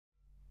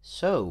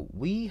So,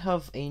 we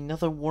have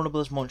another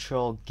WB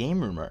Montreal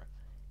game rumour,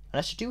 and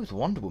it's to do with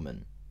Wonder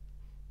Woman.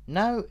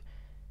 Now,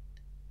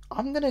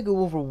 I'm going to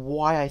go over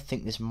why I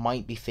think this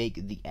might be fake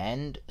at the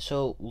end,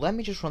 so let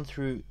me just run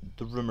through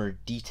the rumour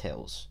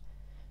details.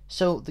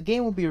 So, the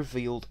game will be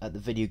revealed at the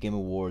Video Game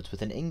Awards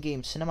with an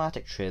in-game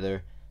cinematic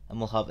trailer, and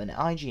will have an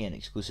IGN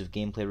exclusive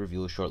gameplay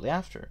reveal shortly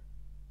after.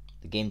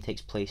 The game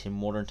takes place in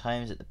modern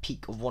times at the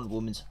peak of Wonder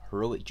Woman's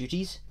heroic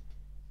duties,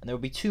 and there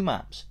will be two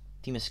maps,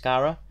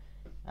 Themyscira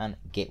and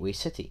Gateway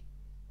City.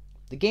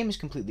 The game is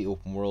completely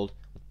open world,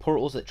 with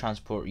portals that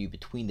transport you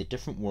between the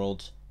different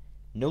worlds,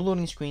 no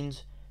loading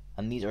screens,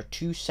 and these are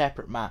two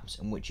separate maps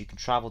in which you can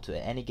travel to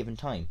at any given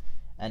time,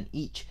 and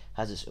each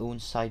has its own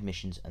side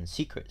missions and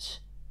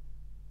secrets.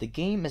 The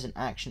game is an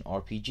action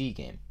RPG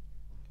game.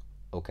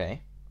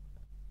 Okay.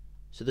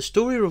 So the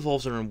story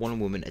revolves around Wonder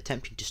Woman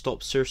attempting to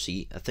stop Circe,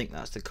 I think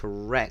that's the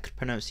correct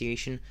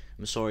pronunciation,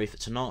 I'm sorry if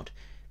it's not,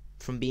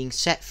 from being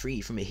set free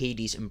from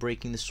Hades and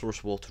breaking the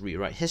source wall to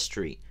rewrite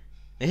history.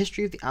 The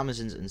history of the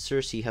Amazons and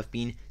Circe have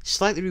been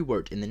slightly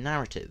reworked in the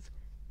narrative.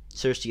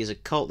 Circe is a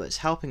cult that is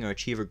helping her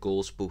achieve her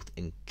goals both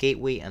in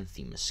Gateway and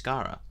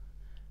Themyscira.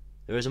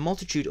 There is a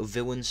multitude of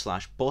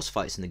villain/boss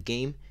fights in the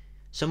game,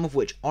 some of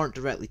which aren't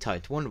directly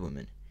tied to Wonder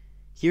Woman.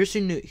 Here's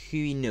who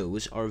he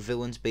knows are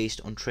villains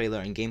based on trailer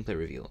and gameplay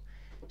reveal: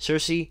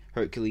 Circe,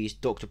 Hercules,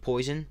 Dr.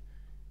 Poison,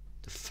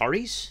 the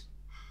Furries?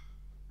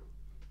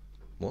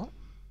 What?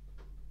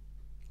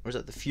 Or is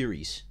that the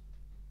Furies?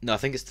 No, I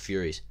think it's the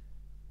Furies.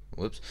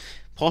 Whoops.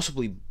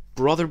 Possibly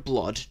Brother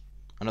Blood,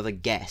 another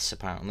guess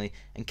apparently,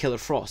 and Killer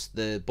Frost,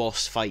 the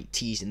boss fight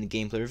teased in the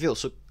gameplay reveal.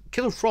 So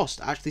Killer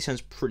Frost actually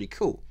sounds pretty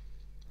cool.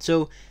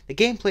 So the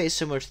gameplay is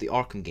similar to the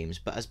Arkham games,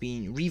 but has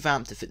been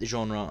revamped to fit the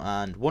genre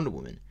and Wonder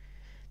Woman.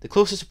 The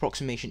closest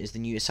approximation is the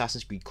new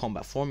Assassin's Creed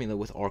combat formula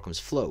with Arkham's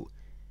flow.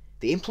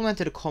 They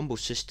implemented a combo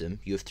system.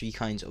 You have three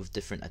kinds of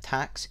different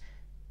attacks: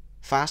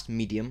 fast,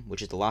 medium,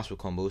 which is the last with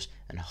combos,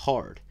 and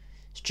hard.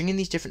 Stringing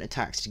these different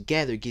attacks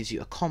together gives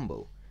you a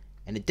combo.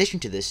 In addition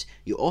to this,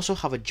 you also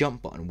have a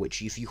jump button,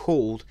 which if you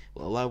hold,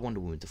 will allow Wonder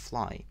Woman to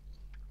fly.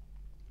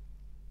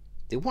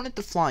 They wanted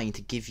the flying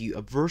to give you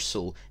a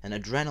versatile and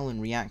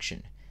adrenaline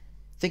reaction.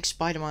 Think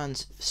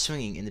Spider-Man's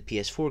swinging in the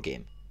PS4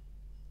 game.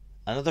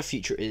 Another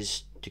feature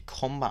is to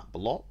combat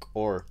block,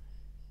 or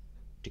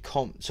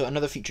so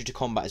another feature to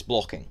combat is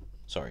blocking.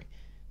 Sorry.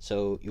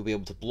 So you'll be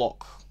able to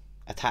block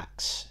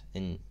attacks,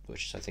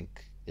 which I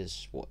think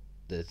is what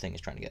the thing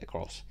is trying to get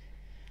across.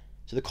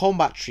 So the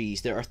combat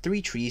trees, there are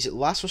three trees: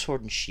 Lasso,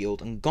 Sword and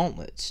Shield, and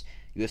Gauntlets.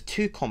 You have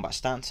two combat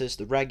stances: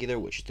 the regular,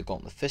 which is the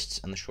Gauntlet Fists,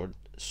 and the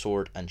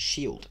Sword and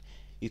Shield.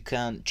 You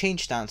can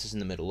change stances in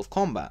the middle of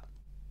combat.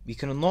 You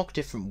can unlock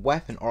different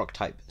weapon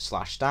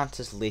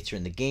archetype/stances later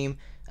in the game,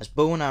 as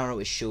bow and arrow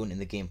is shown in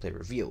the gameplay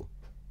reveal.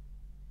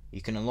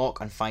 You can unlock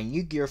and find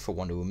new gear for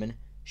Wonder Woman.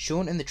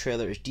 Shown in the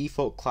trailer is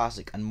default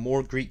classic and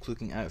more Greek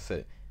looking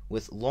outfit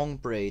with long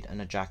braid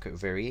and a jacket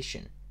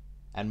variation,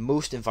 and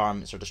most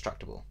environments are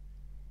destructible.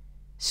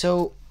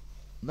 So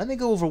let me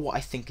go over what I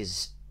think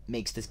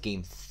makes this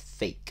game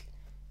fake.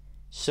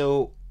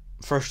 So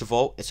first of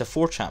all, it's a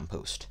 4chan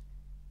post.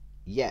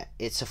 Yeah,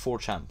 it's a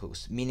 4chan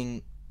post,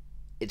 meaning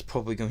it's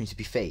probably going to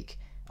be fake.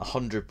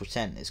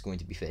 100% it's going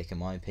to be fake in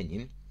my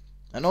opinion.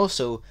 And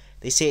also,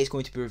 they say it's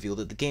going to be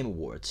revealed at the Game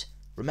Awards.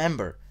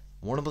 Remember,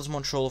 WB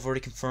Montreal have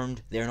already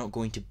confirmed they're not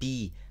going to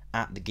be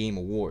at the Game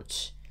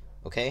Awards.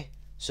 Okay?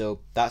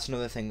 So that's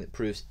another thing that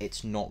proves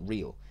it's not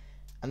real.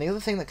 And the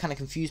other thing that kind of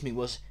confused me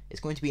was it's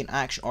going to be an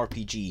action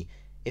RPG.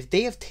 If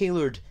they have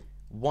tailored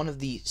one of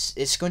these,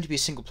 it's going to be a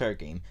single player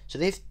game. So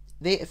if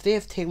they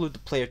have tailored the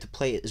player to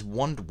play it as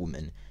Wonder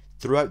Woman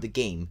throughout the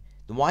game,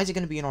 then why is it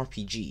going to be an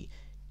RPG?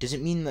 Does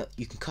it mean that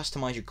you can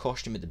customize your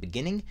costume at the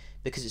beginning?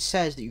 Because it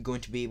says that you're going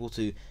to be able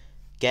to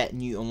get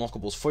new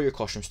unlockables for your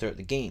costumes throughout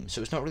the game.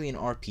 So it's not really an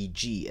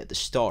RPG at the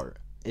start,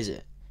 is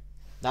it?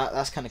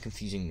 That's kind of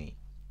confusing me.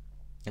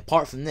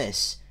 Apart from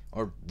this,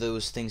 or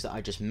those things that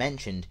I just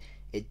mentioned,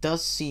 it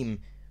does seem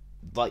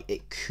like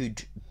it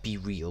could be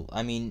real.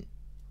 I mean,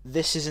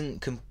 this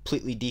isn't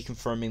completely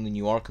deconfirming the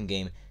new Arkham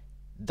game.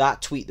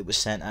 That tweet that was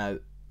sent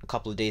out a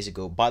couple of days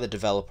ago by the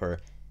developer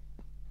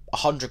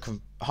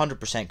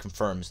 100%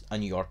 confirms a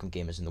new Arkham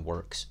game is in the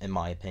works, in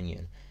my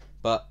opinion.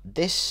 But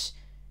this,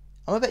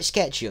 I'm a bit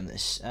sketchy on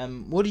this.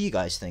 What do you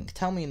guys think?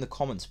 Tell me in the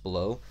comments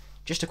below.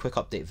 Just a quick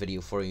update video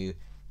for you.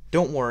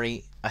 Don't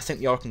worry, I think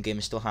the Arkham game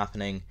is still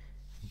happening.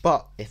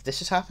 But if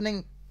this is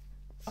happening,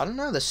 I don't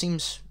know, this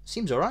seems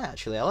alright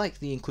actually. I like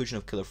the inclusion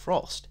of Killer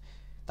Frost.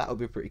 That would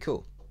be pretty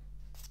cool.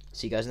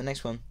 See you guys in the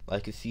next one.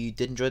 Like if you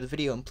did enjoy the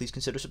video, and please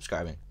consider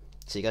subscribing.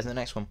 See you guys in the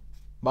next one.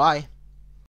 Bye!